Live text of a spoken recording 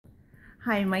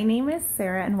Hi, my name is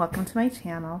Sarah and welcome to my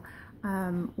channel.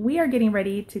 We are getting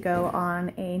ready to go on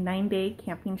a 9-day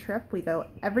camping trip. We go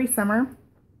every summer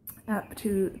up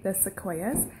to the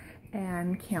Sequoias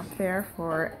and camp there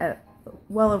for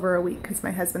well over a week because my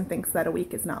husband thinks that a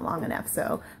week is not long enough.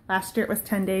 So last year it was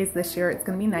 10 days, this year it's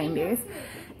going to be 9 days.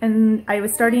 And I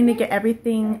was starting to get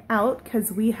everything out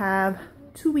because we have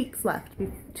 2 weekends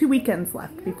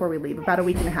left before we leave, about a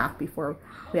week and a half before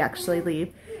we actually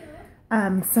leave.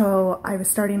 So I was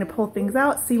starting to pull things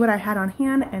out, see what I had on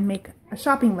hand, and make a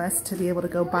shopping list to be able to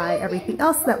go buy everything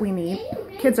else that we need.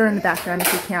 Kids are in the background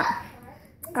if you can't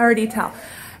already tell.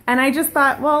 And I just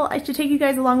thought, well, I should take you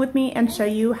guys along with me and show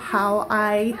you how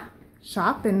I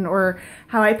shop or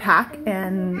how I pack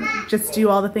and just do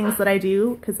all the things that I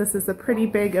do, because this is a pretty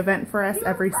big event for us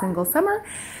every single summer.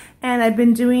 And I've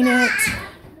been doing it,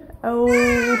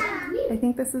 I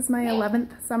think this is my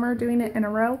 11th summer doing it in a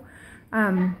row.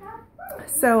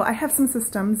 So I have some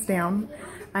systems down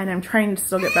and I'm trying to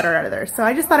still get better out of there. So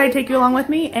I just thought I'd take you along with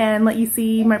me and let you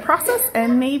see my process,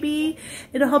 and maybe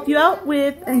it'll help you out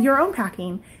with your own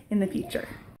packing in the future.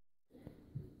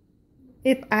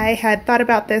 If I had thought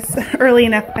about this early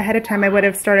enough ahead of time, I would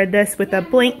have started this with a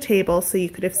blank table so you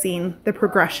could have seen the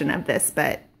progression of this,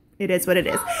 but it is what it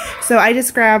is. So I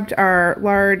just grabbed our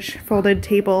large folded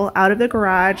table out of the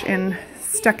garage and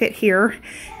stuck it here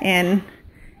and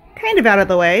kind of out of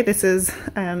the way. This is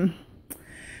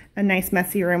a nice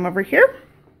messy room over here.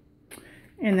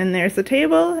 And then there's the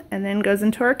table and then goes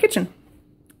into our kitchen.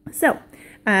 So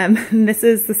this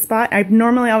is the spot. I've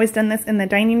normally always done this in the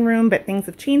dining room, but things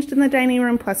have changed in the dining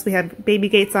room. Plus we have baby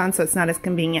gates on, so it's not as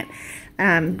convenient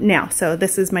now. So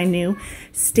this is my new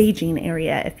staging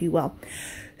area, if you will.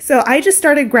 So I just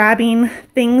started grabbing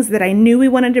things that I knew we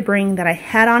wanted to bring that I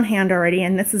had on hand already,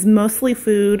 and this is mostly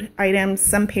food items,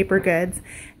 some paper goods.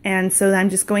 And so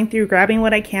I'm just going through grabbing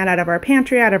what I can out of our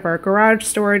pantry, out of our garage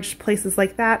storage, places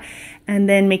like that, and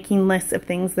then making lists of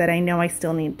things that I know I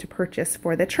still need to purchase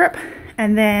for the trip.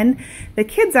 And then the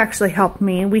kids actually helped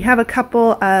me. We have a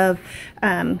couple of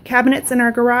cabinets in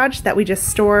our garage that we just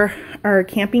store our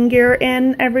camping gear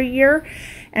in every year.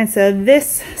 And so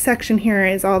this section here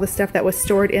is all the stuff that was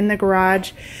stored in the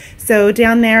garage. So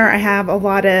down there I have a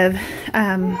lot of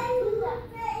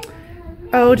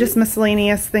just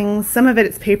miscellaneous things. Some of it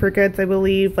is paper goods, I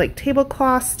believe, like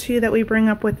tablecloths too that we bring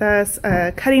up with us,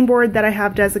 a cutting board that I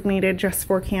have designated just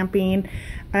for camping,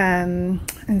 and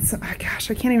so, oh gosh,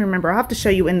 I can't even remember. I'll have to show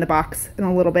you in the box in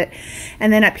a little bit.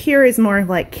 And then up here is more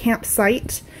like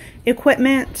campsite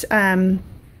equipment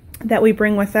that we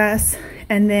bring with us.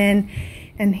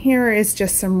 And here is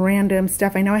just some random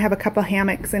stuff. I know I have a couple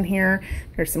hammocks in here.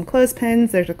 There's some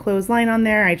clothespins. There's a clothesline on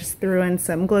there. I just threw in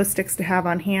some glow sticks to have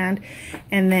on hand.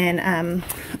 And then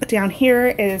down here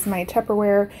is my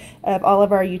Tupperware of all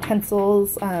of our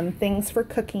utensils, things for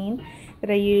cooking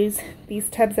that I use. These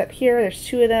tubs up here, there's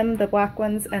 2 of them, the black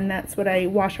ones, and that's what I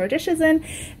wash our dishes in.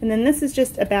 And then this is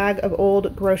just a bag of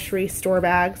old grocery store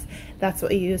bags. That's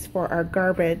what we use for our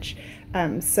garbage.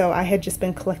 So I had just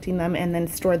been collecting them and then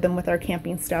stored them with our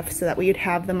camping stuff so that we would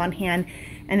have them on hand.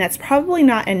 And that's probably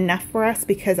not enough for us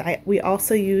because we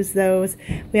also use those.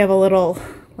 We have a little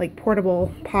like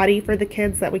portable potty for the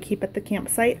kids that we keep at the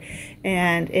campsite.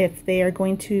 And if they are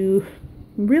going to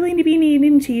really be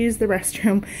needing to use the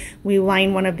restroom, we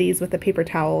line one of these with a paper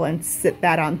towel and sit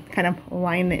that on, kind of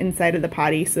line the inside of the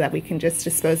potty so that we can just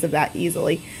dispose of that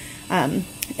easily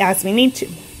as we need to.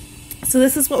 So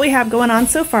this is what we have going on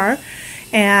so far,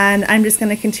 and I'm just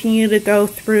going to continue to go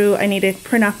through. I need to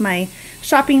print off my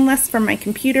shopping list from my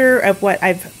computer of what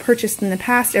I've purchased in the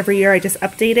past. Every year I just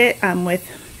update it with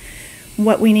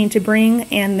what we need to bring,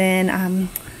 and then I'm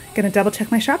going to double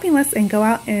check my shopping list and go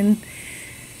out and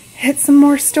hit some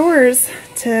more stores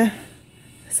to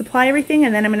supply everything,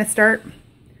 and then I'm going to start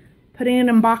putting it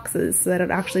in boxes so that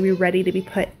it'll actually be ready to be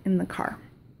put in the car.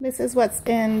 This is what's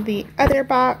in the other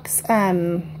box.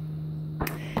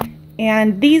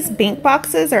 And these bank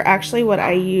boxes are actually what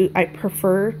I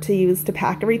prefer to use to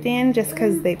pack everything in, just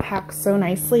because they pack so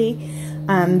nicely.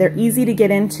 They're easy to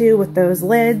get into with those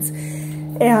lids,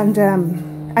 and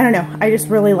I don't know, I just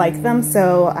really like them.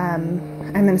 So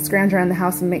I'm going to scrounge around the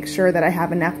house and make sure that I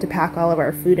have enough to pack all of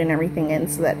our food and everything in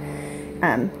so that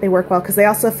they work well, because they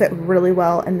also fit really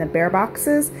well in the bear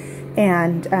boxes.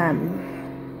 And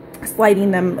sliding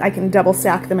them, I can double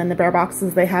stack them in the bear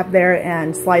boxes they have there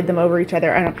and slide them over each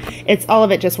other. I don't know, it's all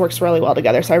of it just works really well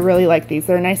together. So I really like these.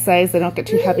 They're a nice size. They don't get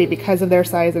too heavy because of their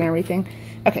size and everything.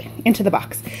 Okay, into the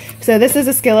box. So this is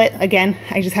a skillet. Again,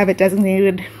 I just have it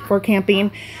designated for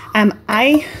camping.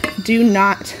 I do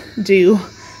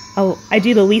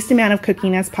the least amount of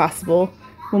cooking as possible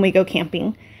when we go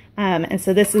camping. And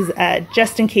so this is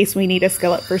just in case we need a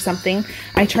skillet for something.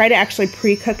 I try to actually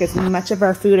pre-cook as much of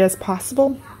our food as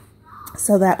possible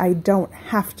so that I don't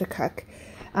have to cook.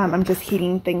 I'm just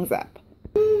heating things up.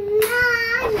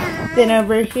 Then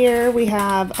over here we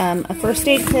have a first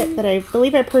aid kit that I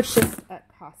believe I purchased at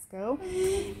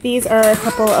Costco. These are a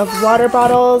couple of water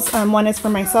bottles. One is for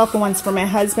myself and one's for my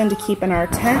husband to keep in our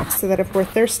tent so that if we're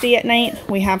thirsty at night,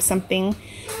 we have something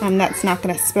that's not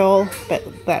going to spill,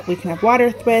 but that we can have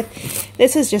water with.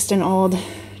 This is just an old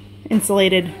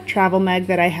insulated travel mug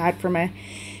that I had from a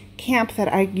camp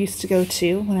that I used to go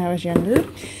to when I was younger.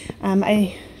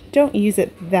 I don't use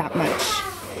it that much.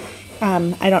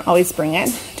 I don't always bring it.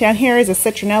 Down here is a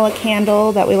citronella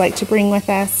candle that we like to bring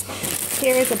with us.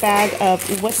 Here is a bag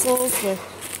of whistles with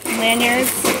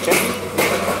lanyards.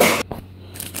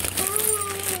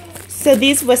 So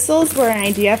these whistles were an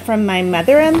idea from my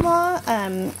mother-in-law.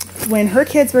 When her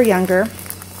kids were younger,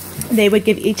 they would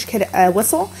give each kid a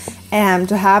whistle and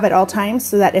to have at all times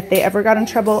so that if they ever got in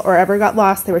trouble or ever got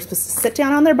lost, they were supposed to sit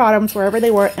down on their bottoms wherever they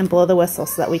were and blow the whistle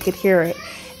so that we could hear it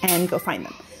and go find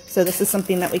them. So this is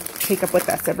something that we take up with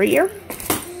us every year.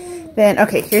 Then,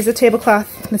 okay, here's a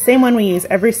tablecloth, the same one we use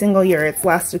every single year. It's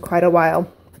lasted quite a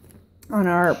while. On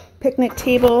our picnic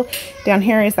table, down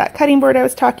here is that cutting board I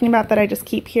was talking about that I just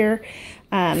keep here.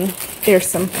 There's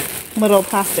some little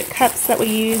plastic cups that we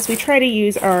use. We try to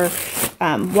use our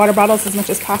water bottles as much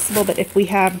as possible, but if we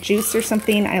have juice or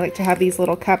something, I like to have these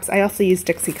little cups. I also use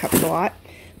Dixie cups a lot,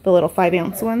 the little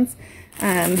 5-ounce ones.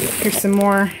 Here's some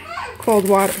more cold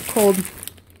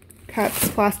cups,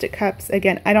 plastic cups.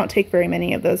 Again, I don't take very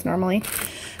many of those normally.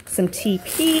 Some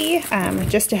TP,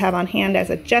 just to have on hand as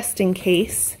a just in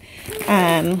case.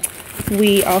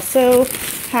 We also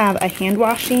have a hand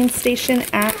washing station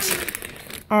at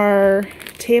our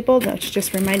table. That's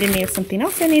just reminded me of something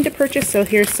else I need to purchase. So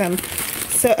here's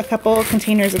a couple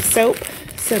containers of soap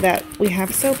so that we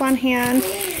have soap on hand.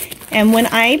 And when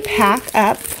I pack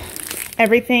up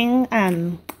everything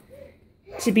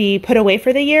to be put away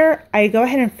for the year, I go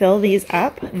ahead and fill these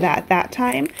up that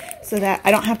time so that I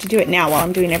don't have to do it now while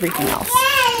I'm doing everything else.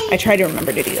 I try to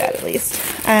remember to do that at least.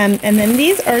 And then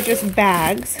these are just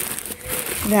bags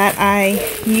that I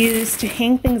use to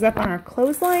hang things up on our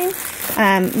clothesline.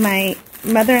 My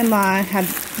mother-in-law had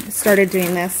started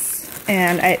doing this,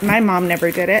 and my mom never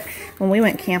did it when we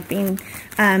went camping,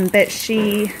 but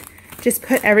she just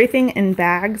put everything in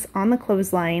bags on the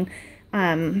clothesline.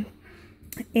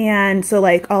 And so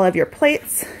like all of your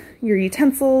plates, your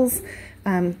utensils,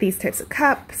 these types of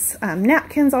cups,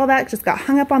 napkins, all that just got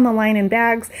hung up on the line in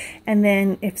bags. And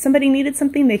then if somebody needed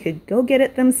something, they could go get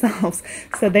it themselves.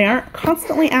 So they aren't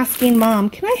constantly asking Mom,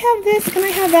 can I have this? Can I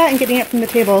have that? And getting it from the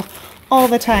table all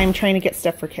the time trying to get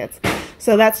stuff for kids.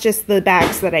 So that's just the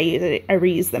bags that I use. I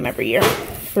reuse them every year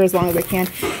for as long as I can.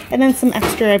 And then some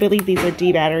extra, I believe these are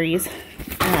D batteries,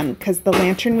 because the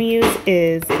lantern we use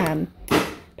is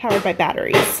powered by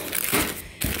batteries.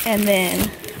 And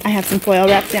then I have some foil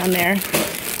wrap down there.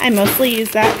 I mostly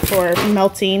use that for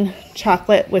melting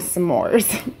chocolate with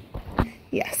s'mores.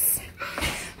 Yes.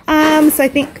 So I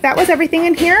think that was everything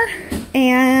in here.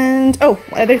 And, oh,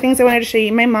 other things I wanted to show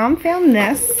you. My mom found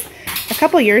this a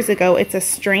couple years ago. It's a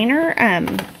strainer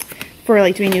for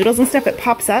like doing noodles and stuff. It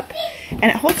pops up and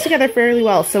it holds together fairly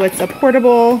well. So it's a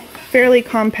portable, fairly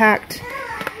compact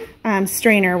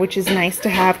strainer, which is nice to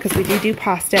have because we do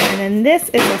pasta. And then this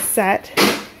is a set.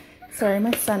 Sorry,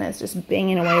 my son is just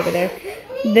banging away over there.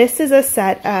 This is a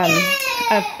set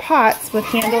of pots with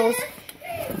handles,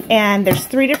 and there's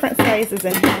 3 different sizes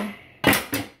in here.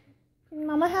 Can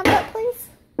Mama have that, please?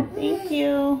 Thank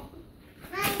you.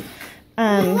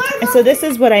 And so this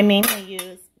is what I mainly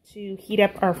use to heat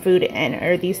up our food in,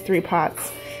 are these 3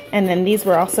 pots. And then these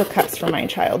were also cups from my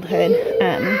childhood.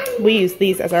 We use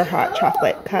these as our hot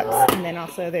chocolate cups, and then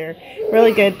also they're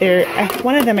really good. They're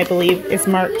one of them, I believe, is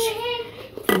marked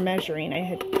for measuring. I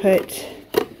had put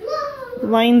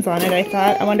lines on it, I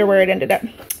thought. I wonder where it ended up.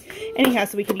 Anyhow,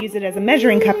 so we could use it as a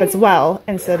measuring cup as well,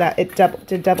 and so that it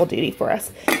did double duty for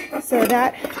us. So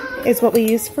that is what we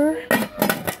use for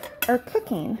our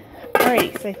cooking.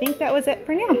 Alrighty, so I think that was it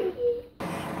for now.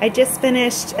 I just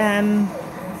finished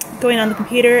going on the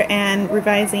computer and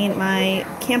revising my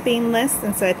camping list,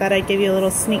 and so I thought I'd give you a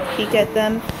little sneak peek at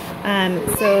them.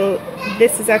 So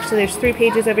this is actually, there's 3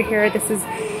 pages over here. This is,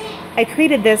 I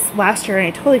created this last year and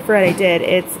I totally forgot I did.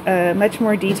 It's a much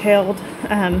more detailed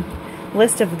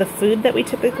list of the food that we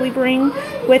typically bring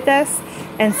with us.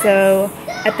 And so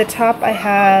at the top I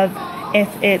have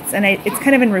if it's, and it's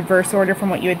kind of in reverse order from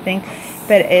what you would think,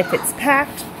 but if it's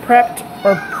packed, prepped,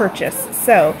 or purchased.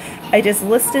 So I just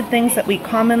listed things that we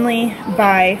commonly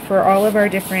buy for all of our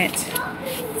different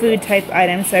food type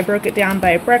items. So I broke it down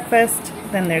by breakfast,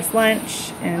 then there's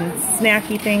lunch and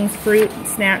snacky things, fruit,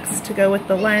 snacks to go with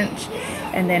the lunch,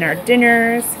 and then our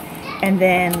dinners, and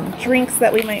then drinks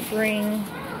that we might bring.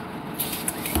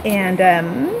 And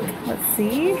let's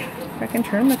see if I can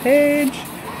turn the page.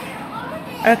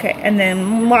 Okay, and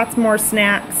then lots more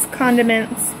snacks,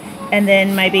 condiments, and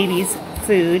then my baby's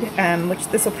food, which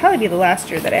this will probably be the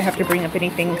last year that I have to bring up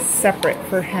anything separate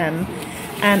for him.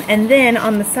 And then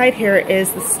on the side here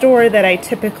is the store that I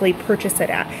typically purchase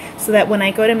it at, so that when I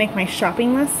go to make my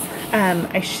shopping list,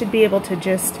 I should be able to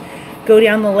just go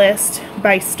down the list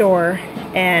by store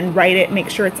and write it,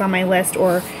 make sure it's on my list.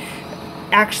 Or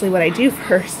actually what I do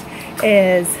first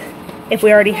is, if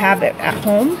we already have it at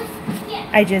home,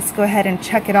 I just go ahead and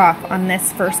check it off on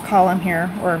this first column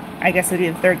here, or I guess it would be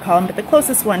the third column, but the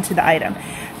closest one to the item.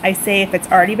 I say if it's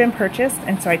already been purchased,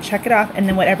 and so I check it off, and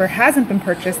then whatever hasn't been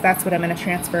purchased, that's what I'm going to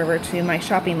transfer over to my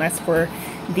shopping list for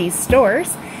these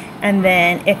stores. And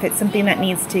then if it's something that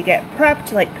needs to get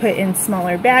prepped, like put in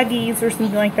smaller baggies or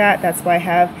something like that, that's why I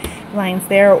have lines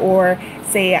there. Or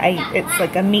say it's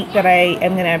like a meat that I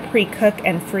am going to pre-cook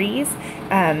and freeze,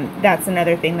 that's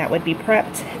another thing that would be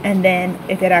prepped. And then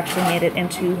if it actually made it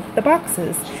into the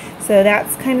boxes. So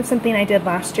that's kind of something I did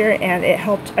last year, and it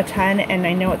helped a ton, and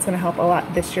I know it's going to help a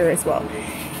lot this year as well.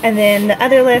 And then the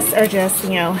other lists are just,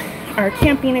 you know, our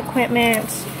camping equipment,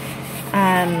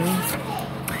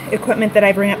 equipment that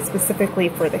I bring up specifically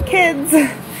for the kids,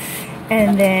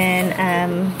 and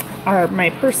then my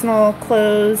personal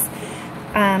clothes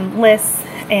lists,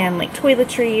 and like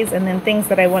toiletries, and then things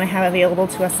that I want to have available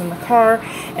to us in the car,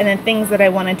 and then things that I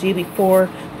want to do before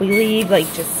we leave,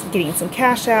 like just getting some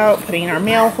cash out, putting our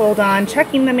mail hold on,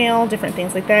 checking the mail, different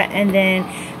things like that. And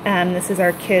then this is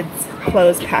our kids'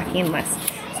 clothes packing list.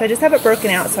 So I just have it broken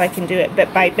out so I can do it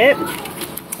bit by bit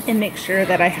and make sure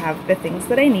that I have the things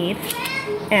that I need.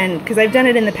 And because I've done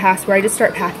it in the past where I just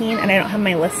start packing and I don't have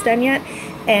my list done yet,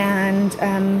 and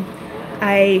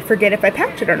I forget if I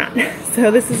packed it or not.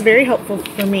 So this is very helpful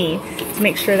for me to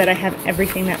make sure that I have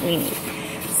everything that we need.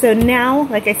 So now,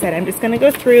 like I said, I'm just going to go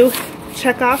through,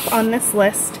 check off on this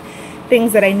list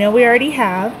things that I know we already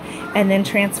have, and then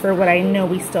transfer what I know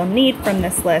we still need from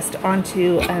this list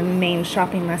onto a main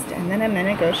shopping list, and then I'm going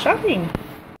to go shopping.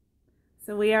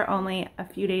 So we are only a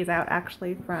few days out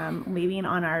actually from leaving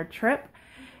on our trip,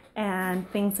 and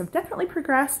things have definitely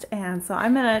progressed, and so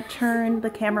I'm going to turn the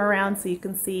camera around so you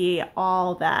can see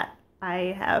all that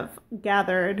I have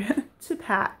gathered to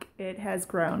pack. It has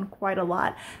grown quite a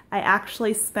lot. I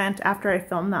actually spent, after I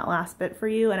filmed that last bit for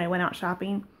you and I went out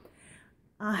shopping,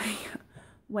 I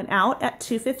went out at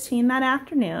 2:15 that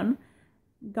afternoon,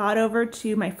 got over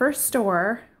to my first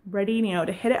store, ready, you know,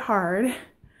 to hit it hard,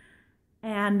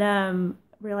 and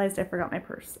realized I forgot my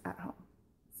purse at home.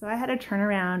 So I had to turn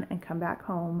around and come back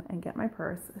home and get my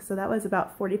purse. So that was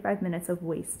about 45 minutes of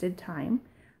wasted time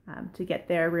to get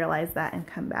there, realize that, and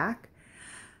come back.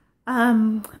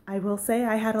 I will say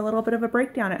I had a little bit of a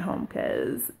breakdown at home,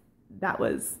 because that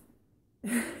was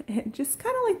just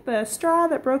kind of like the straw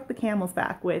that broke the camel's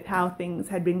back with how things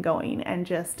had been going, and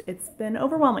just, it's been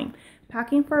overwhelming.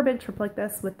 Packing for a big trip like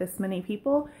this with this many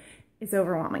people is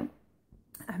overwhelming.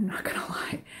 I'm not gonna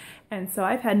lie. And so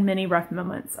I've had many rough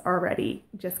moments already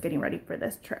just getting ready for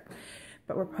this trip.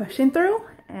 But we're pushing through,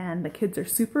 and the kids are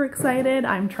super excited.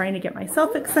 I'm trying to get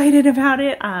myself excited about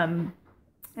it.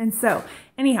 And so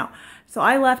anyhow, so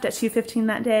I left at 2:15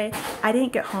 that day. I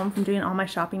didn't get home from doing all my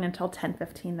shopping until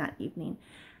 10:15 that evening.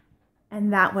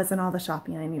 And that wasn't all the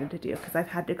shopping I needed to do, because I've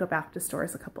had to go back to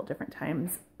stores a couple different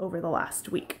times over the last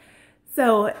week.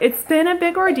 So it's been a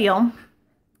big ordeal,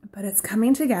 but it's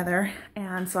coming together,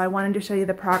 and so I wanted to show you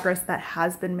the progress that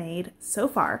has been made so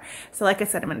far. So like I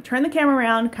said, I'm going to turn the camera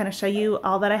around, kind of show you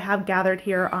all that I have gathered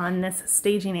here on this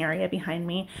staging area behind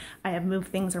me. I have moved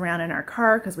things around in our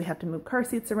car because we have to move car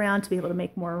seats around to be able to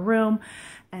make more room.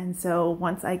 And so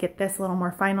once I get this a little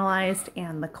more finalized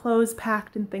and the clothes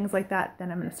packed and things like that,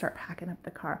 then I'm going to start packing up the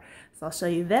car. So I'll show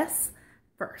you this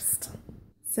first.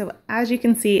 So as you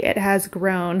can see, it has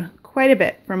grown quite a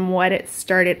bit from what it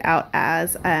started out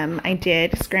as. I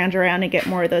did scrounge around and get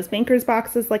more of those bankers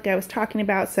boxes like I was talking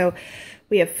about. So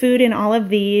we have food in all of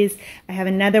these. I have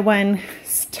another one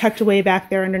tucked away back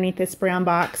there underneath this brown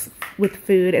box with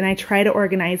food, and I try to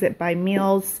organize it by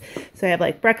meals. So I have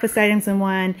like breakfast items in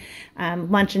one,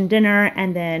 lunch and dinner,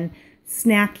 and then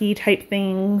snacky type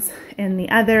things in the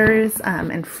others,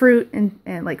 and fruit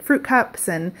and like fruit cups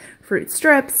and fruit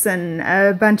strips and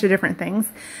a bunch of different things.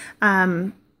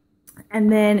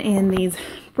 And then in these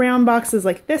brown boxes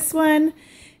like this one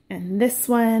and this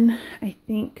one, I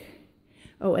think,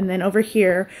 oh, and then over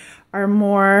here are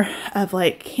more of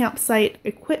like campsite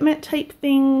equipment type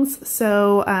things.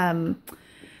 So,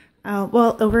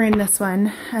 well, over in this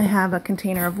one, I have a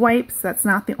container of wipes. That's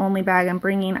not the only bag I'm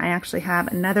bringing. I actually have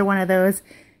another one of those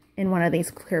in one of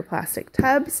these clear plastic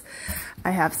tubs.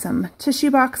 I have some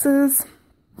tissue boxes,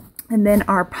 and then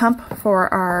our pump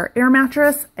for our air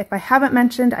mattress. If I haven't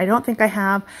mentioned, I don't think I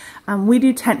have, we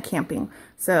do tent camping.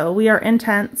 So we are in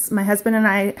tents. My husband and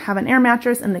I have an air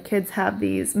mattress, and the kids have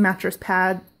these mattress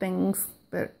pad things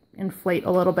that inflate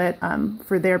a little bit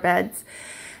for their beds.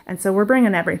 And so we're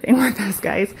bringing everything with us,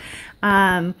 guys.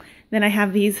 Then I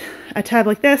have a tub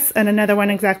like this, and another one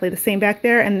exactly the same back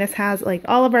there. And this has like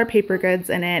all of our paper goods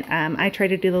in it. I try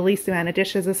to do the least amount of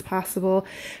dishes as possible.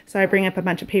 So I bring up a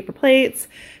bunch of paper plates,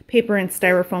 paper and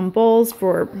styrofoam bowls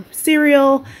for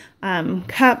cereal,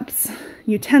 cups,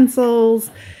 utensils.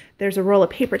 There's a roll of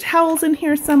paper towels in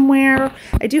here somewhere.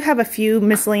 I do have a few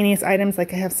miscellaneous items,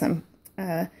 like I have some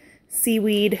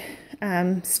seaweed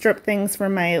strip things for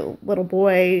my little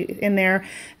boy in there.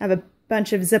 I have a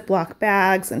bunch of Ziploc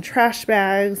bags and trash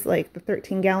bags, like the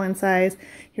 13-gallon size.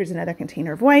 Here's another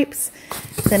container of wipes.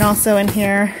 Then also in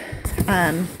here,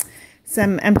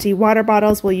 some empty water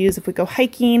bottles we'll use if we go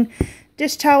hiking.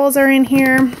 Dish towels are in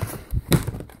here.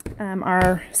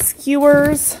 Our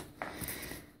skewers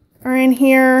are in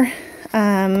here.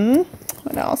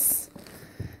 What else?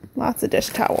 Lots of dish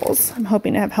towels. I'm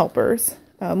hoping to have helpers.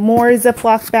 More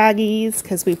Ziploc baggies,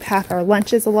 because we pack our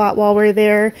lunches a lot while we're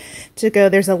there to go.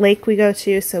 There's a lake we go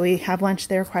to, so we have lunch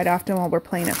there quite often while we're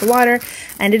playing at the water.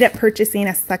 I ended up purchasing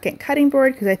a second cutting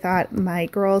board because I thought my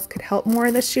girls could help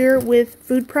more this year with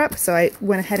food prep, so I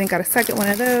went ahead and got a second one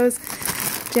of those.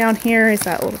 Down here is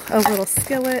that little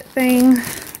skillet thing.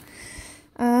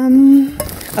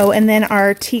 Oh, and then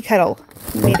our tea kettle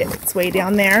made its way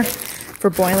down there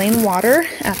for boiling water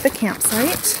at the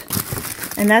campsite.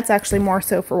 And that's actually more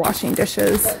so for washing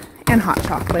dishes and hot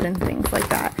chocolate and things like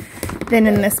that. Then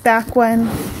in this back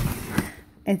one,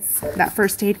 it's that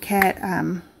first aid kit,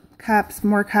 cups,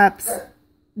 more cups,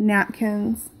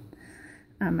 napkins.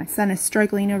 My son is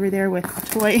struggling over there with a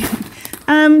toy.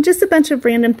 Just a bunch of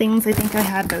random things. I think I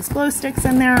had those glow sticks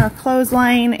in there, a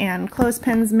clothesline and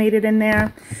clothespins made it in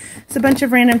there. It's a bunch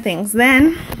of random things.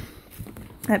 Then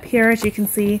up here, as you can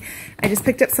see, I just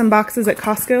picked up some boxes at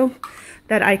Costco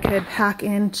that I could pack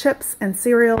in chips and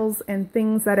cereals and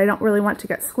things that I don't really want to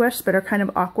get squished but are kind of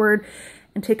awkward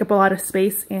and take up a lot of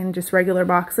space in just regular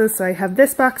boxes. So I have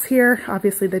this box here,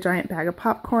 obviously the giant bag of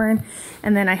popcorn,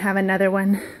 and then I have another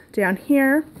one down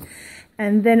here.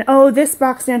 And then, oh, this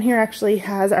box down here actually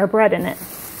has our bread in it.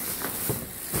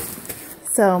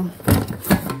 So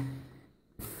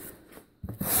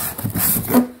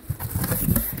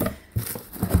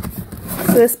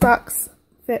this box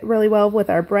fit really well with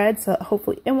our bread, so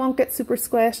hopefully it won't get super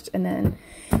squished. And then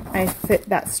I fit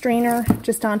that strainer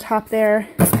just on top there,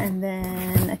 and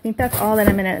then I think that's all that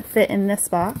I'm going to fit in this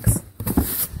box.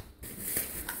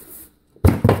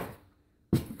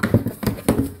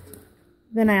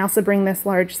 Then I also bring this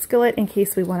large skillet in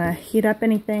case we want to heat up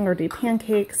anything or do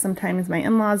pancakes. Sometimes my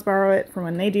in-laws borrow it for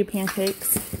when they do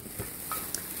pancakes.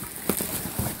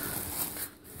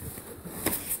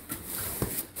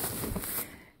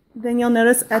 Then you'll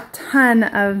notice a ton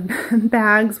of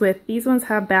bags with, these ones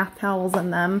have bath towels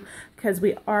in them because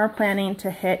we are planning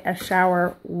to hit a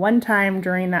shower one time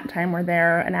during that time we're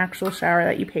there, an actual shower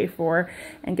that you pay for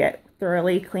and get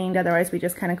thoroughly cleaned. Otherwise we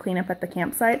just kind of clean up at the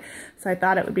campsite. So I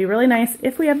thought it would be really nice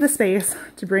if we have the space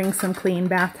to bring some clean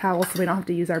bath towels so we don't have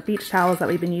to use our beach towels that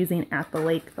we've been using at the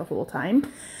lake the whole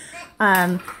time.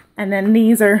 And then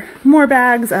these are more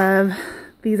bags of,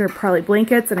 these are probably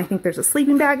blankets, and I think there's a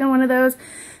sleeping bag in one of those.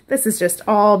 This is just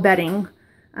all bedding,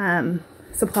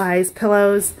 supplies,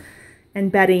 pillows,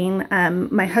 and bedding.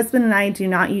 My husband and I do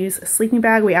not use a sleeping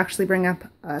bag. We actually bring up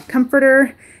a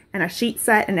comforter and a sheet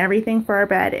set and everything for our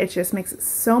bed. It just makes it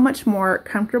so much more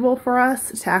comfortable for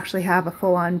us to actually have a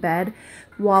full-on bed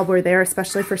while we're there,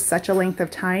 especially for such a length of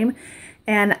time.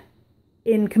 And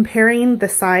in comparing the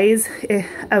size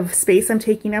of space I'm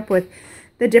taking up with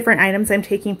the different items I'm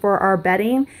taking for our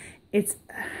bedding, it's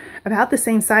about the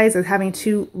same size as having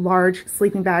two large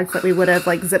sleeping bags that we would have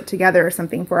like zipped together or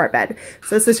something for our bed.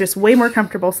 So this is just way more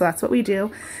comfortable, so that's what we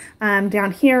do.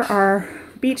 Down here are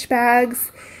beach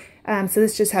bags. So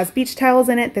this just has beach towels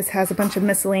in it. This has a bunch of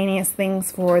miscellaneous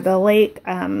things for the lake.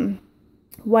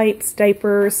 Wipes,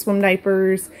 diapers, swim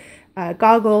diapers,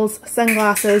 goggles,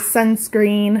 sunglasses,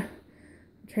 sunscreen.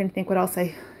 I'm trying to think what else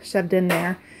I shoved in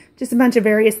there. Just a bunch of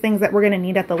various things that we're going to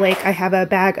need at the lake. I have a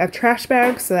bag of trash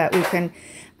bags so that we can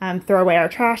throw away our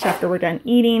trash after we're done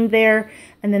eating there.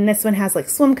 And then this one has like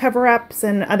swim cover-ups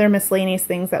and other miscellaneous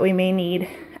things that we may need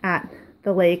at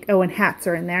the lake. Oh, and hats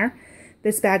are in there.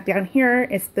 This bag down here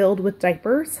is filled with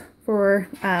diapers for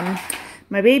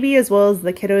my baby, as well as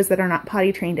the kiddos that are not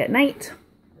potty trained at night.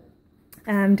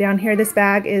 Down here, this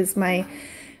bag is my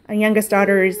youngest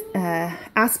daughter's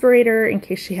aspirator in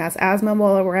case she has asthma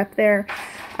while we're up there.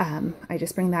 I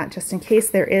just bring that just in case.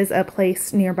 There is a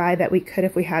place nearby that we could,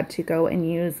 if we had to, go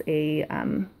and use a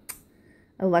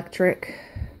electric,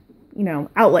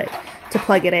 outlet to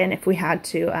plug it in if we had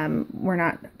to. We're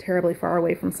not terribly far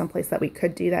away from someplace that we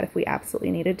could do that if we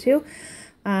absolutely needed to.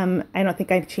 I don't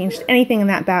think I've changed anything in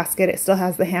that basket. It still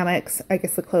has the hammocks. I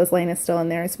guess the clothesline is still in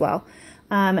there as well.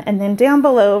 And then down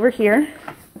below over here,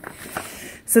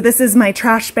 so this is my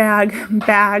trash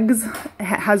bags. It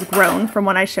has grown from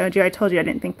what I showed you. I told you I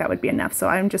didn't think that would be enough, so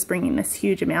I'm just bringing this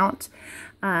huge amount.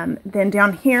 Then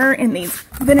down here in these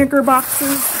vinegar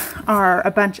boxes are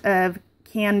a bunch of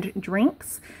canned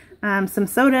drinks, some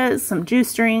sodas, some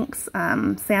juice drinks,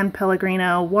 San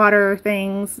Pellegrino water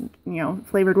things,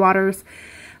 flavored waters,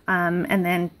 and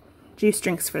then juice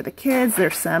drinks for the kids.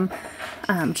 There's some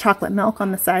chocolate milk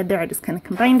on the side there. I just kind of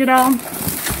combined it all.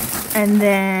 And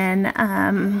then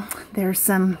there's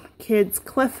some kids'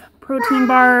 Cliff protein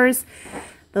bars,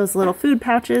 those little food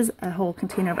pouches, a whole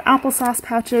container of applesauce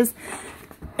pouches.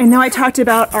 And now I talked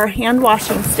about our hand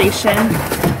washing station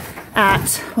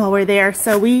while we're there.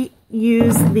 So we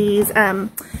use these, I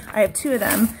have two of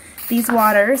them, these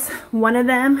waters. One of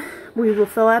them we will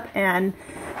fill up and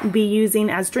be using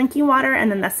as drinking water, and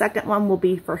then the second one will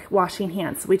be for washing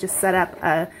hands. So we just set up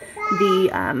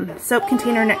the soap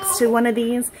container next to one of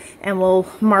these, and we'll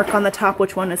mark on the top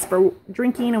which one is for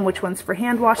drinking and which one's for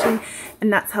hand washing,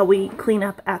 and that's how we clean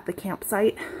up at the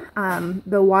campsite.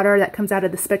 The water that comes out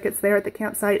of the spigots there at the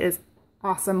campsite is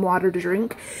awesome water to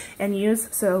drink and use.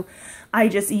 So I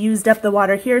just used up the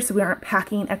water here so we aren't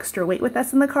packing extra weight with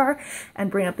us in the car, and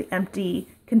bring up the empty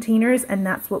containers, and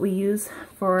that's what we use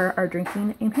for our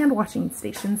drinking and hand washing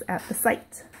stations at the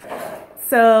site.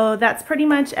 So that's pretty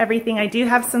much everything. I do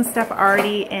have some stuff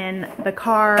already in the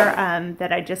car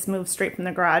that I just moved straight from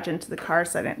the garage into the car,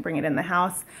 so I didn't bring it in the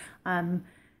house.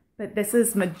 But this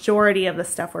is majority of the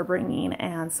stuff we're bringing,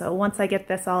 and so once I get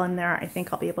this all in there, I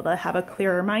think I'll be able to have a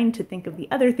clearer mind to think of the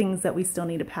other things that we still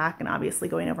need to pack, and obviously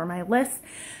going over my list.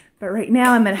 But right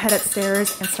now I'm gonna head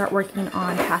upstairs and start working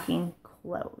on packing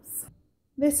clothes.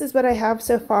 This is what I have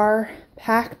so far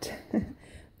packed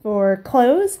for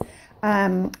clothes.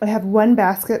 I have one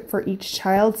basket for each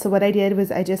child, so what I did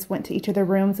was I just went to each of the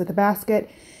rooms with a basket,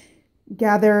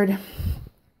 gathered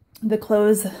the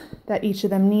clothes that each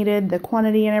of them needed, the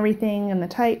quantity and everything, and the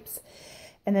types,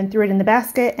 and then threw it in the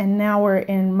basket. And now we're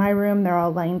in my room, they're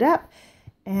all lined up.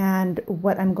 And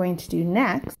what I'm going to do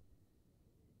next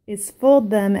is fold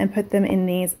them and put them in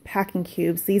these packing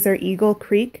cubes. These are Eagle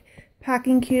Creek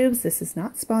packing cubes. This is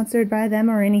not sponsored by them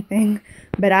or anything,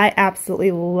 but I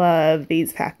absolutely love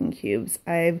these packing cubes.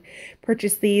 I've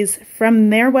purchased these from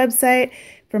their website,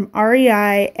 from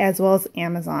REI, as well as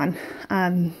Amazon.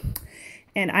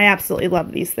 And I absolutely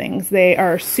love these things. They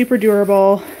are super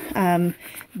durable.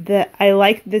 I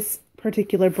like this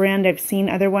particular brand. I've seen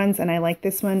other ones, and I like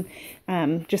this one.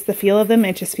 Just the feel of them,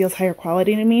 it just feels higher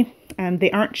quality to me. They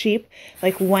aren't cheap.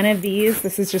 Like one of these,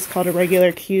 this is just called a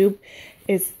regular cube,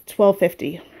 is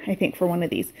 $12.50, I think, for one of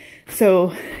these.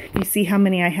 So you see how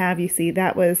many I have. You see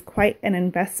that was quite an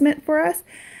investment for us.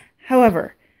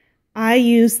 However, I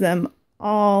use them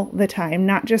all the time,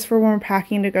 not just for when we're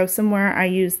packing to go somewhere. I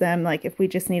use them like if we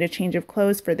just need a change of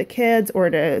clothes for the kids or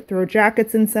to throw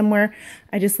jackets in somewhere.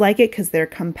 I just like it because they're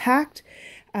compact.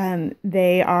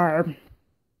 They are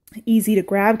easy to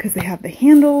grab because they have the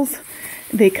handles.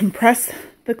 They compress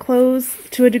the clothes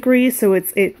to a degree, so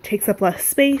it takes up less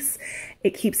space.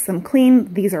 It keeps them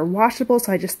clean. These are washable,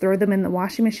 so I just throw them in the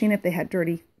washing machine if they had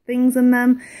dirty things in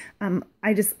them.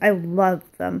 I love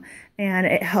them, and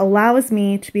it allows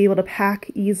me to be able to pack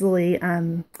easily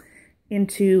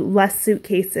into less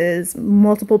suitcases,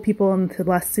 multiple people into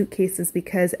less suitcases,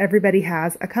 because everybody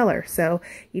has a color. So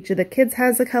each of the kids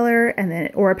has a color, and then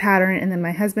or a pattern, and then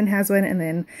my husband has one, and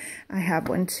then I have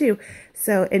one too.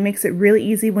 So it makes it really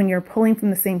easy when you're pulling from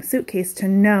the same suitcase to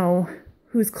know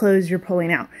whose clothes you're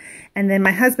pulling out. And then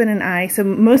my husband and I, so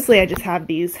mostly I just have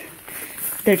these.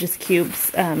 They're just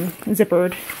cubes,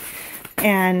 zippered.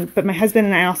 But my husband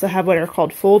and I also have what are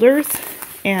called folders.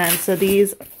 And so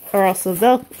these are also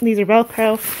these are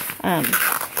Velcro.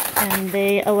 And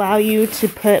they allow you to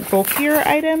put bulkier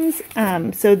items.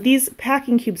 So these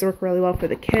packing cubes work really well for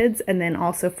the kids, and then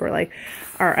also for like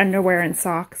our underwear and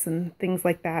socks and things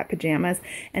like that, pajamas.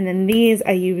 And then these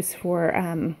I use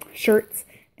for shirts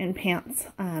and pants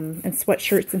and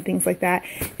sweatshirts and things like that,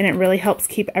 and it really helps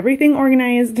keep everything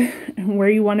organized where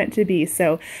you want it to be.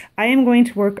 So I am going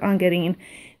to work on getting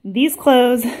these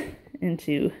clothes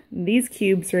into these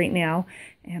cubes right now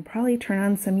and probably turn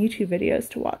on some YouTube videos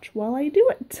to watch while I do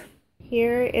it.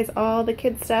 Here is all the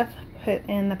kids stuff put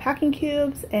in the packing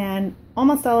cubes, and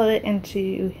almost all of it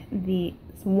into the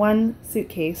one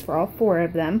suitcase for all 4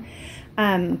 of them.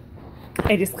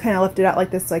 I just kind of left it out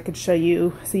like this so I could show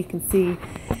you, so you can see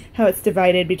how it's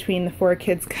divided between the 4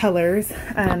 kids' colors.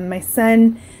 My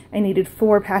son, I needed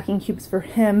 4 packing cubes for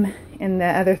him, and the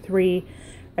other 3,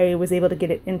 I was able to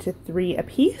get it into 3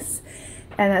 apiece.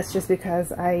 And that's just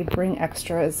because I bring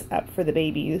extras up for the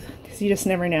babies, because you just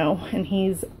never know. And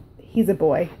he's a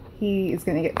boy. He is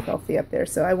going to get filthy up there,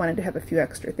 so I wanted to have a few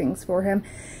extra things for him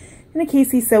in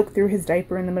case he soaked through his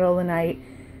diaper in the middle of the night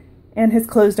and his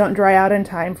clothes don't dry out in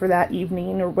time for that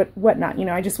evening or whatnot. You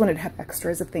know, I just wanted to have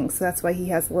extras of things, so that's why he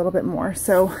has a little bit more.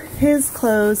 So his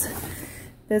clothes,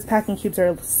 those packing cubes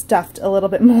are stuffed a little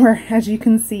bit more, as you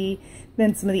can see,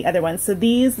 than some of the other ones. So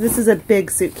this is a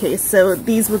big suitcase, so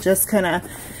these will just kind of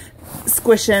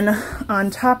squish in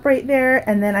on top right there.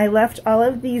 And then I left all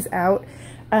of these out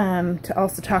to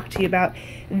also talk to you about.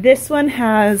 This one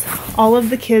has all of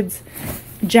the kids'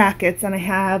 jackets, and I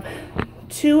have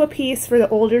 2 apiece for the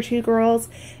older 2 girls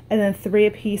and then 3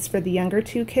 apiece for the younger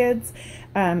 2 kids.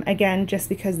 Again, just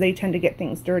because they tend to get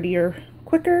things dirtier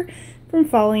quicker from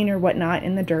falling or whatnot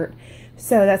in the dirt.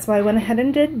 So that's why I went ahead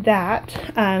and did that.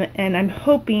 And I'm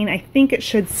hoping, I think it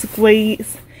should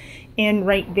squeeze in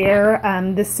right there.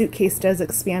 This suitcase does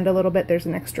expand a little bit. There's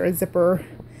an extra zipper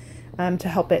to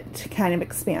help it to kind of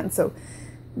expand. So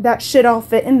that should all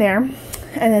fit in there.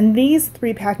 And then these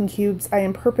 3 packing cubes, I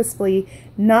am purposefully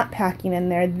not packing in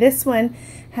there. This one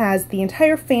has the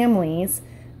entire family's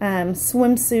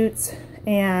swimsuits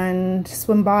and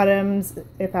swim bottoms,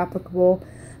 if applicable.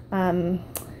 And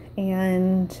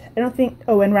I don't think,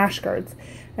 oh, and rash guards.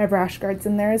 I have rash guards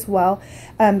in there as well.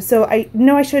 So I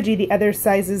know I showed you the other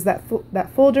sizes, that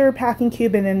folder packing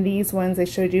cube, and then these ones I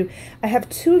showed you. I have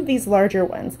 2 of these larger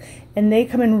ones, and they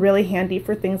come in really handy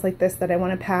for things like this that I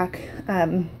want to pack,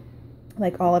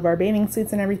 like all of our bathing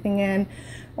suits and everything in,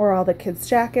 or all the kids'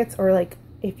 jackets, or like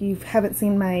if you haven't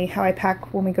seen my how I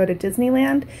pack when we go to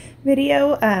Disneyland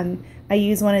video, I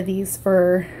use one of these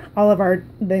for all of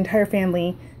the entire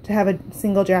family to have a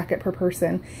single jacket per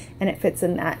person, and it fits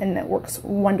in that, and it works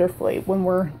wonderfully when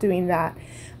we're doing that.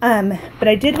 But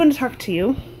I did want to talk to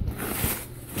you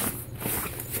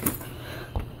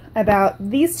about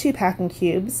these 2 packing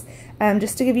cubes.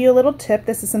 Just to give you a little tip,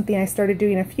 this is something I started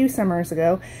doing a few summers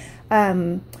ago.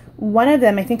 One of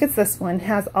them, I think it's this one,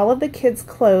 has all of the kids'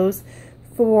 clothes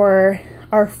for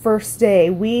our first day.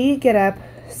 We get up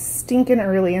stinking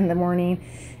early in the morning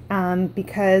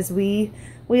because we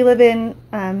live in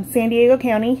San Diego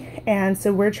County, and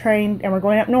so we're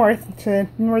going up north to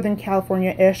Northern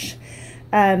California-ish.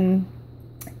 And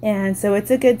so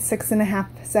it's a good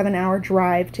 6.5 to 7 hour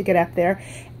drive to get up there,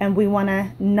 and we want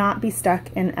to not be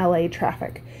stuck in LA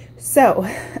traffic. So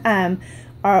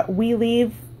we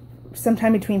leave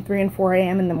sometime between 3 and 4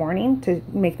 a.m. in the morning to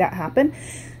make that happen.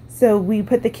 So we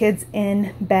put the kids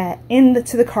in bed,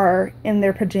 to the car in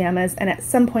their pajamas, and at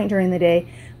some point during the day,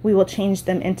 we will change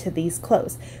them into these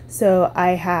clothes. So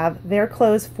I have their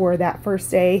clothes for that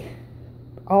first day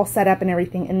all set up and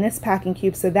everything in this packing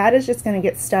cube. So that is just going to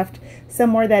get stuffed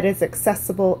somewhere that is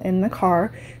accessible in the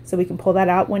car, so we can pull that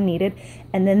out when needed.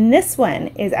 And then this one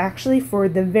is actually for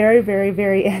the very, very,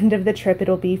 very end of the trip.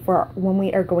 It'll be for when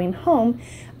we are going home.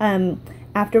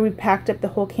 After we've packed up the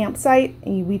whole campsite,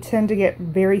 we tend to get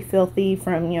very filthy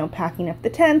from, you know, packing up the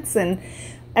tents and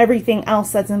everything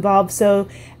else that's involved. So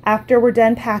after we're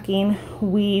done packing,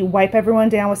 we wipe everyone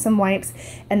down with some wipes,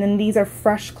 and then these are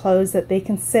fresh clothes that they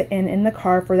can sit in the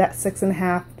car for that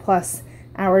 6.5+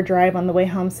 hour drive on the way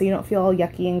home, so you don't feel all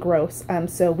yucky and gross.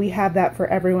 So we have that for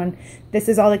everyone. This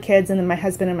is all the kids, and then my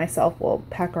husband and myself will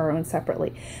pack our own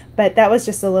separately. But that was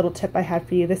just a little tip I had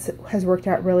for you. This has worked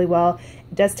out really well.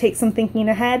 It does take some thinking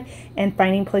ahead and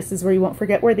finding places where you won't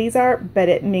forget where these are, but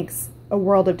it makes a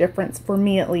world of difference, for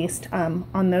me at least,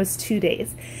 on those 2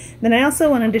 days. Then I also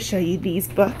wanted to show you these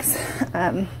books.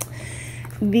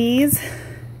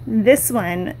 This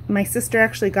one, my sister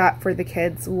actually got for the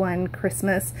kids one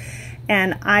Christmas,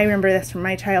 and I remember this from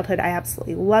my childhood. I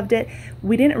absolutely loved it.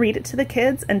 We didn't read it to the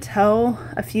kids until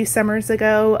a few summers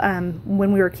ago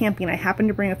when we were camping. I happened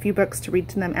to bring a few books to read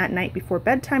to them at night before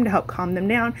bedtime to help calm them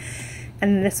down,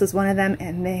 and this was one of them,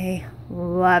 and they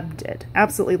loved it,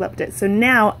 absolutely loved it. So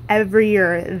now every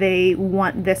year they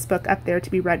want this book up there to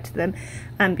be read to them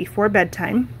before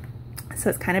bedtime. So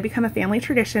it's kind of become a family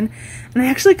tradition, and I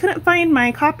actually couldn't find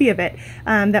my copy of it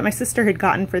that my sister had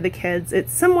gotten for the kids.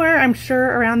 It's somewhere, I'm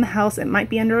sure, around the house. It might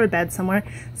be under a bed somewhere.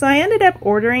 So I ended up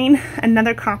ordering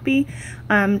another copy,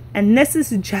 and this is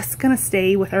just gonna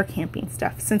stay with our camping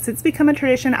stuff. Since it's become a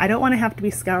tradition, I don't want to have to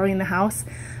be scouring the house,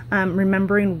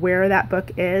 remembering where that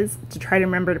book is to try to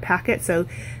remember to pack it. So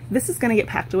this is gonna get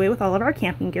packed away with all of our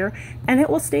camping gear, and it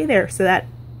will stay there so that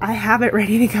I have it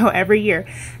ready to go every year.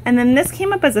 And then this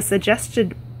came up as a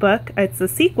suggested book. It's a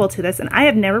sequel to this, and I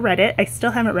have never read it. I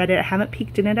still haven't read it. I haven't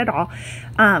peeked in it at all.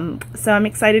 So I'm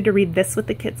excited to read this with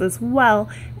the kids as well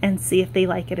and see if they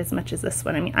like it as much as this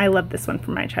one. I mean, I love this one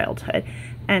from my childhood.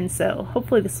 And so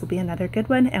hopefully this will be another good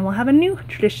one, and we'll have a new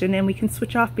tradition, and we can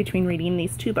switch off between reading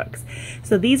these two books.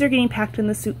 So these are getting packed in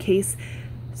the suitcase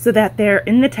so that they're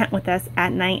in the tent with us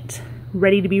at night,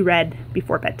 ready to be read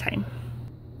before bedtime.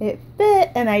 It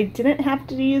fit, and I didn't have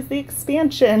to use the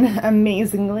expansion,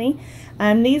 amazingly.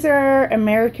 These are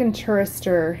American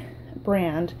Tourister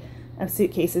brand of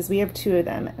suitcases. We have 2 of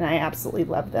them, and I absolutely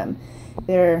love them.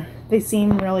 They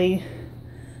seem really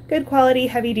good quality,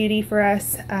 heavy duty for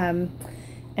us, and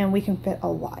we can fit a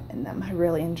lot in them. I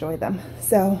really enjoy them.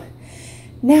 So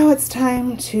now it's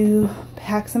time to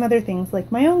pack some other things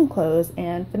like my own clothes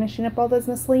and finishing up all those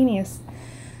miscellaneous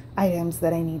items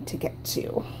that I need to get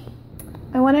to.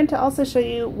 I wanted to also show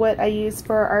you what I use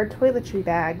for our toiletry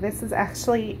bag. This is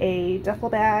actually a duffel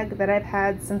bag that I've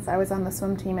had since I was on the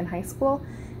swim team in high school,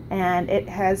 and it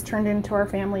has turned into our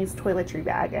family's toiletry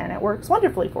bag, and it works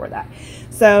wonderfully for that.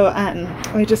 So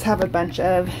I just have a bunch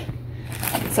of,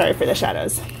 sorry for the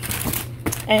shadows,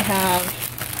 I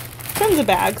have tons of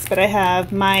bags, but I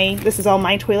have this is all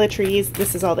my toiletries,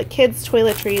 this is all the kids'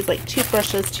 toiletries, like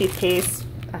toothbrushes, toothpaste,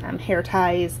 hair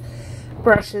ties,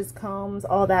 brushes, combs,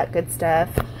 all that good stuff,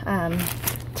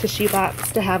 tissue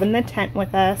box to have in the tent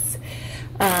with us,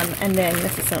 and then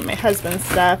this is some of my husband's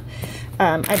stuff.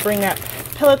 I bring up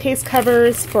pillowcase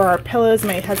covers for our pillows.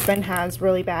 My husband has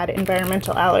really bad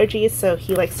environmental allergies, so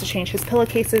he likes to change his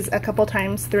pillowcases a couple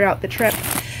times throughout the trip,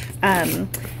 and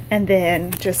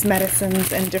then just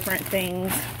medicines and different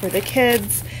things for the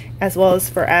kids as well as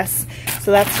for us.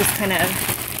 So that's just kind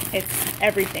of,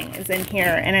 everything is in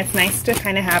here, and it's nice to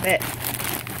kind of have it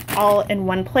all in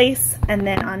one place. And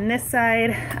then on this side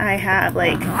I have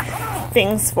like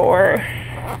things for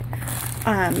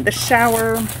the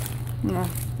shower,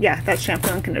 yeah, that's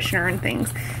shampoo and conditioner and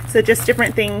things. So just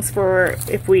different things for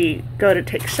if we go to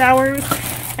take showers.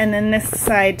 And then this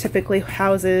side typically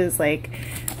houses like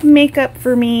makeup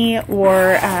for me,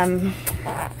 or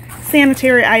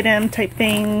sanitary item type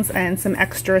things, and some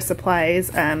extra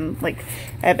supplies, like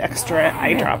I have extra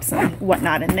eye drops and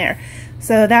whatnot in there.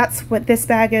 So that's what this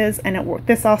bag is, and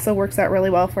this also works out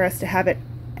really well for us to have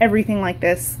everything like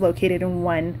this located in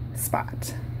one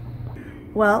spot.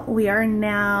 Well, we are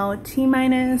now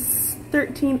T-minus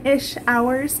 13-ish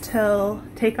hours till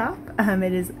takeoff.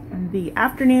 It is the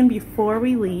afternoon before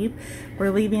we leave.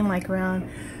 We're leaving like around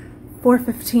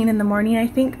 4:15 in the morning, I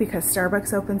think, because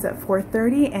Starbucks opens at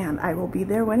 4:30, and I will be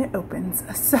there when it opens.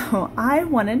 So I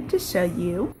wanted to show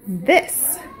you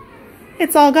this.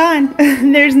 It's all gone.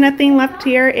 There's nothing left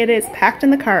here. It is packed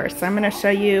in the car, so I'm going to show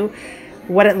you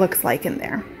what it looks like in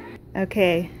there.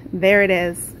 Okay, there it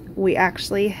is.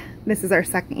 This is our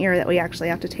second year that we actually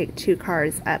have to take 2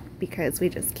 cars up because we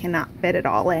just cannot fit it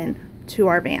all in to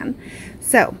our van.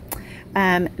 So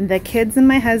the kids and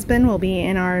my husband will be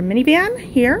in our minivan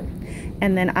here,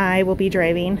 and then I will be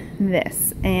driving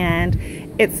this. And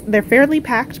they're fairly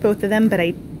packed, both of them, but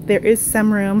there is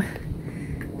some room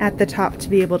at the top to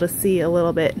be able to see a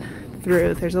little bit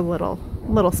through. There's a little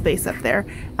space up there.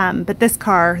 But this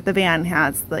car, the van,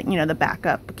 has the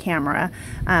backup camera.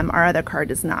 Our other car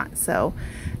does not, so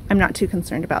I'm not too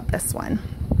concerned about this one.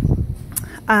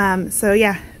 So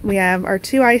yeah, we have our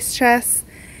 2 ice chests,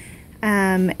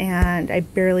 and I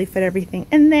barely fit everything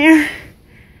in there.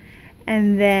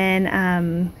 And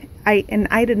then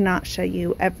I did not show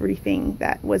you everything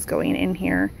that was going in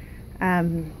here.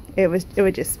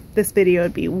 This video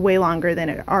would be way longer than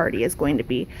it already is going to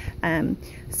be.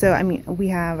 So I mean, we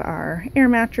have our air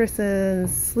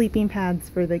mattresses, sleeping pads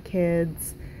for the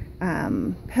kids,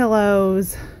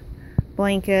 pillows,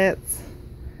 blankets,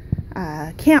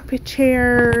 camp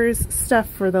chairs, stuff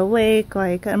for the lake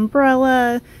like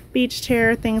umbrella, beach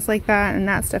chair, things like that, and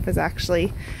that stuff is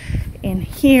actually in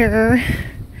here.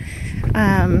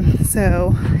 And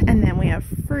then we have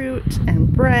fruit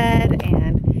and bread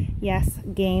and Yes,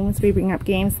 games. We bring up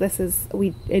games.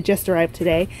 It just arrived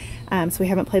today, so we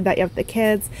haven't played that yet with the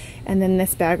kids. And then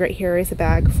this bag right here is a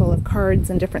bag full of cards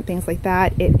and different things like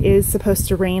that. It is supposed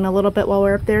to rain a little bit while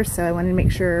we're up there, so I wanted to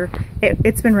make sure.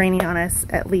 It's been raining on us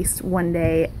at least one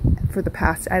day for the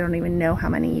past, I don't even know how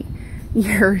many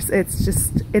years.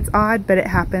 It's odd, but it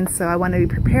happens, so I want to be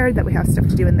prepared that we have stuff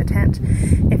to do in the tent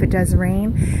if it does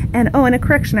rain. And oh, and a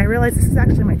correction, I realized this is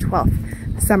actually my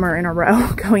 12th summer in a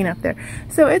row going up there,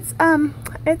 so it's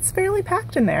fairly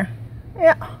packed in there.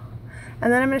 Yeah.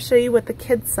 And then I'm going to show you what the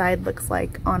kids side looks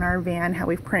like on our van, how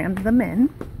we've crammed them in.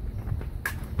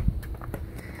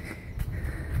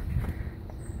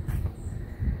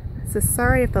 So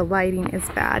sorry if the lighting is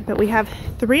bad, but we have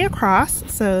 3 across.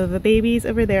 So the baby's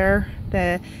over there,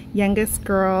 the youngest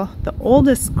girl, the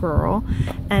oldest girl,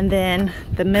 and then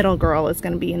the middle girl is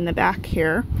going to be in the back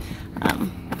here.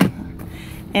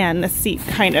 And the seat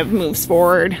kind of moves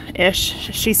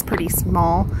forward-ish. She's pretty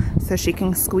small, so she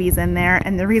can squeeze in there.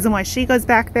 And the reason why she goes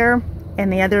back there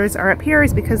and the others are up here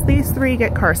is because these 3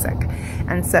 get car sick.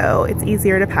 And so it's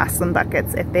easier to pass them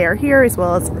buckets if they are here, as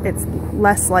well as it's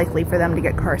less likely for them to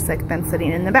get car sick than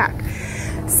sitting in the back.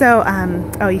 So,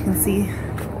 oh, you can see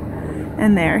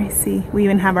in there, you see, we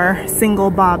even have our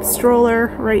single Bob stroller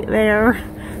right there.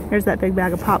 There's that big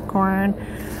bag of popcorn.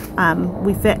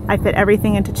 I fit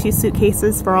everything into 2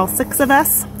 suitcases for all 6 of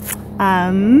us.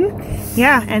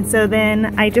 Yeah, and so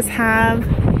then I just have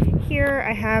here,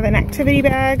 I have an activity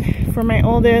bag for my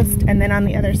oldest, and then on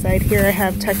the other side here I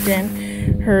have tucked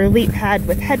in her leap pad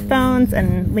with headphones,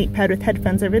 and leap pad with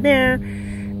headphones over there,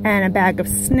 and a bag of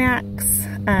snacks.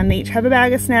 They each have a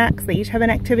bag of snacks, they each have an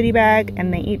activity bag,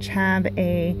 and they each have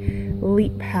a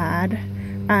leap pad.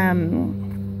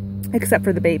 Except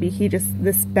for the baby,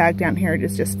 this bag down here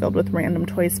is just filled with random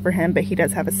toys for him, but he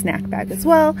does have a snack bag as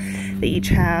well. They each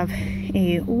have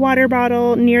a water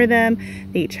bottle near them.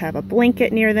 They each have a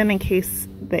blanket near them in case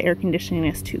the air conditioning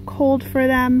is too cold for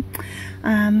them.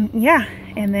 Yeah,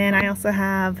 and then I also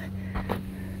have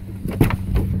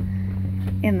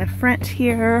in the front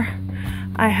here,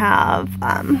 I have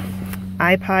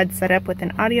iPod set up with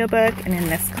an audiobook, and in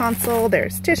this console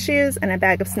there's tissues and a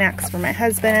bag of snacks for my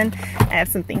husband. I have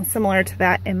something similar to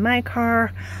that in my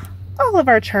car. All of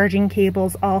our charging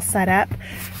cables all set up.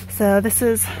 So this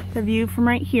is the view from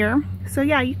right here. So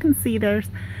yeah, you can see there's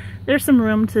some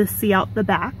room to see out the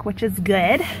back, which is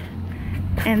good.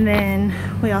 And then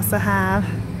we also have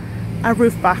a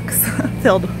roof box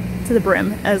filled to the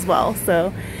brim as well.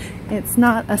 So it's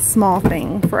not a small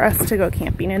thing for us to go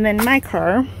camping. And then my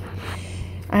car,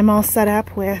 I'm all set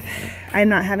up with, I'm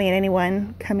not having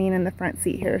anyone coming in the front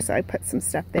seat here, so I put some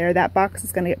stuff there. That box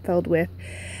is going to get filled with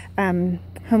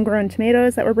homegrown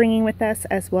tomatoes that we're bringing with us,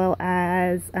 as well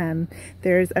as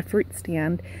there's a fruit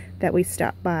stand that we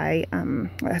stopped by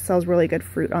that sells really good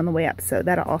fruit on the way up, so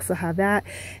that'll also have that.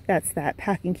 That's that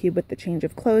packing cube with the change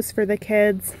of clothes for the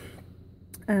kids.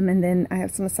 And then I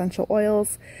have some essential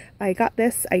oils. I got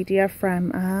this idea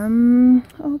from,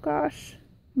 oh gosh,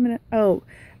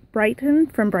 Brighton,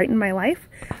 from Brighton My Life.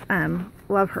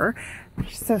 Love her.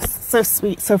 She's so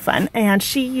sweet, so fun. And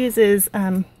she uses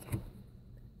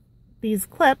these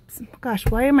clips. Gosh,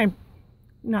 why am I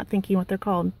not thinking what they're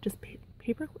called? Just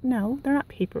paper? No, they're not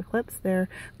paper clips. They're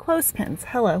clothespins.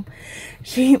 Hello.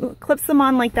 She clips them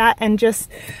on like that and just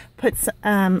puts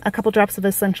a couple drops of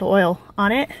essential oil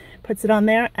on it, puts it on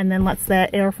there, and then lets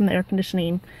the air from the air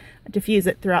conditioning diffuse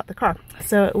it throughout the car.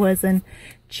 So it was a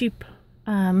cheap,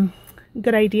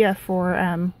 good idea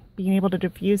for being able to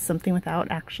diffuse something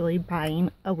without actually buying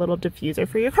a little diffuser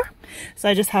for your car. So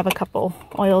I just have a couple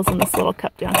oils in this little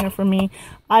cup down here for me.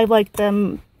 I like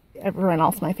them. Everyone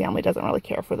else in my family doesn't really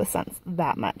care for the scents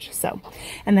that much. So,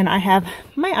 and then I have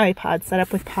my iPod set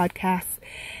up with podcasts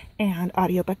and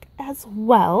audiobook as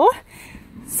well.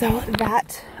 So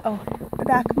that, oh, the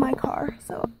back of my car.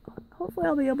 So hopefully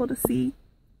I'll be able to see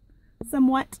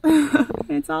somewhat.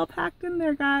 It's all packed in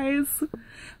there, guys.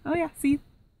 Oh yeah, see,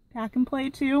 pack and play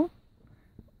too.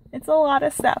 It's a lot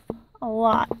of stuff, a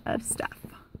lot of stuff.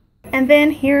 And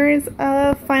then here's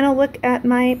a final look at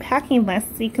my packing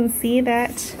list. So you can see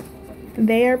that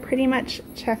they are pretty much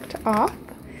checked off.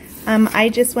 I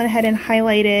just went ahead and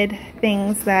highlighted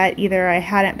things that either I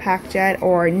hadn't packed yet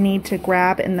or need to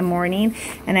grab in the morning,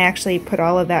 and I actually put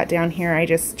all of that down here. I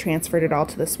just transferred it all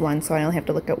to this one, so I only have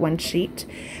to look at one sheet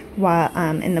while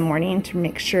in the morning to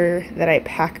make sure that I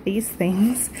pack these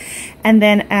things. And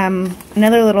then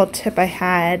another little tip I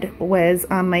had was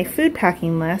on my food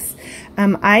packing list.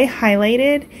 I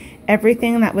highlighted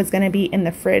everything that was going to be in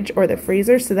the fridge or the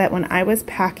freezer, so that when I was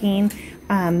packing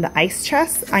the ice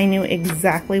chest, I knew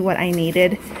exactly what I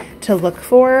needed to look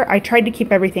for. I tried to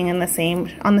keep everything in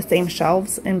on the same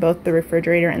shelves in both the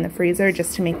refrigerator and the freezer,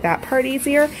 just to make that part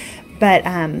easier. But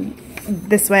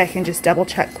this way I can just double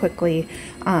check quickly,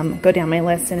 go down my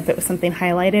list, and if it was something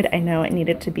highlighted, I know it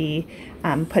needed to be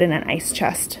put in an ice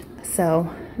chest.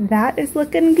 So that is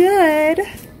looking good.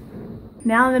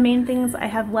 Now the main things I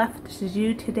have left to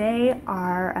do today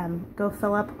are go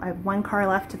fill up. I have one car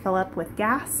left to fill up with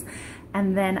gas,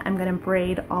 and then I'm gonna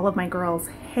braid all of my girls'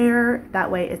 hair. That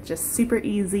way it's just super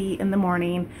easy in the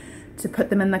morning to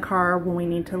put them in the car when we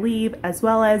need to leave, as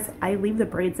well as I leave the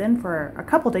braids in for a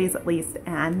couple days at least,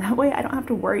 and that way I don't have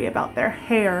to worry about their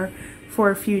hair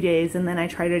for a few days, and then I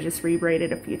try to just re-braid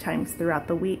it a few times throughout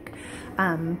the week.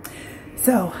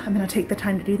 So I'm gonna take the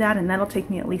time to do that, and that'll take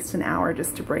me at least an hour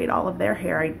just to braid all of their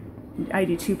hair. I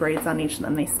do 2 braids on each of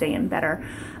them, they stay in better.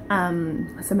 So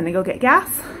I'm gonna go get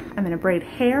gas, I'm gonna braid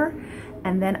hair,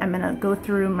 and then I'm gonna go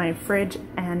through my fridge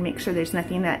and make sure there's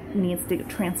nothing that needs to get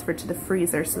transferred to the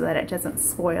freezer so that it doesn't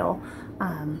spoil.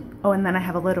 Oh, and then I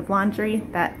have a load of laundry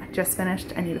that I just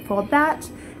finished. I need to fold that.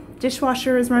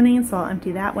 Dishwasher is running, so I'll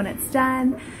empty that when it's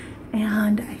done.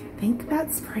 And I think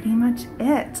that's pretty much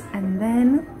it. And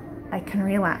then I can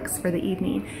relax for the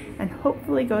evening and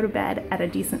hopefully go to bed at a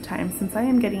decent time, since I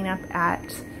am getting up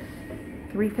at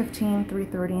 3:15,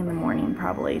 3:30 in the morning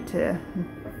probably to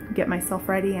get myself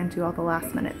ready and do all the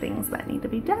last minute things that need to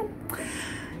be done.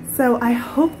 So I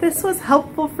hope this was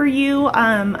helpful for you.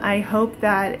 I hope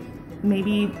that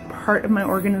maybe part of my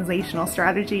organizational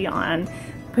strategy on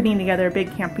putting together a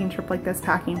big camping trip like this,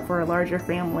 packing for a larger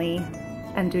family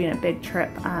and doing a big trip,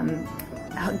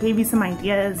 gave you some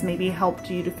ideas, maybe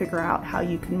helped you to figure out how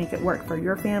you can make it work for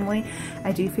your family.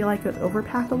 I do feel like I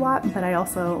overpack a lot, but I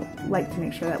also like to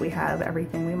make sure that we have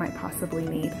everything we might possibly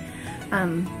need.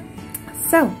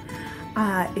 So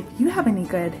if you have any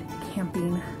good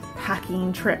camping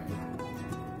packing trip,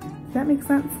 does that make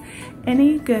sense?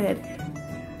 Any good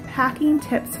packing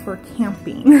tips for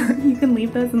camping, you can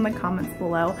leave those in the comments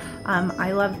below.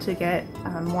 I love to get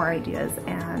more ideas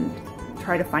and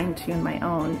try to fine-tune my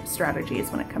own strategies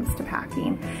when it comes to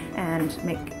packing and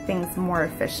make things more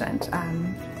efficient.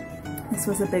 This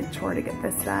was a big chore to get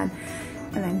this done,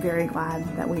 and I'm very glad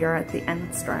that we are at the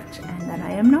end stretch and that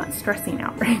I am not stressing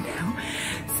out right now.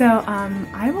 So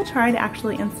I will try to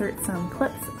actually insert some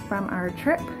clips from our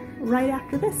trip right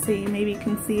after this, so you maybe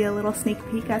can see a little sneak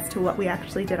peek as to what we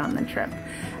actually did on the trip.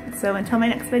 So until my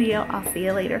next video, I'll see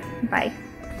you later. Bye.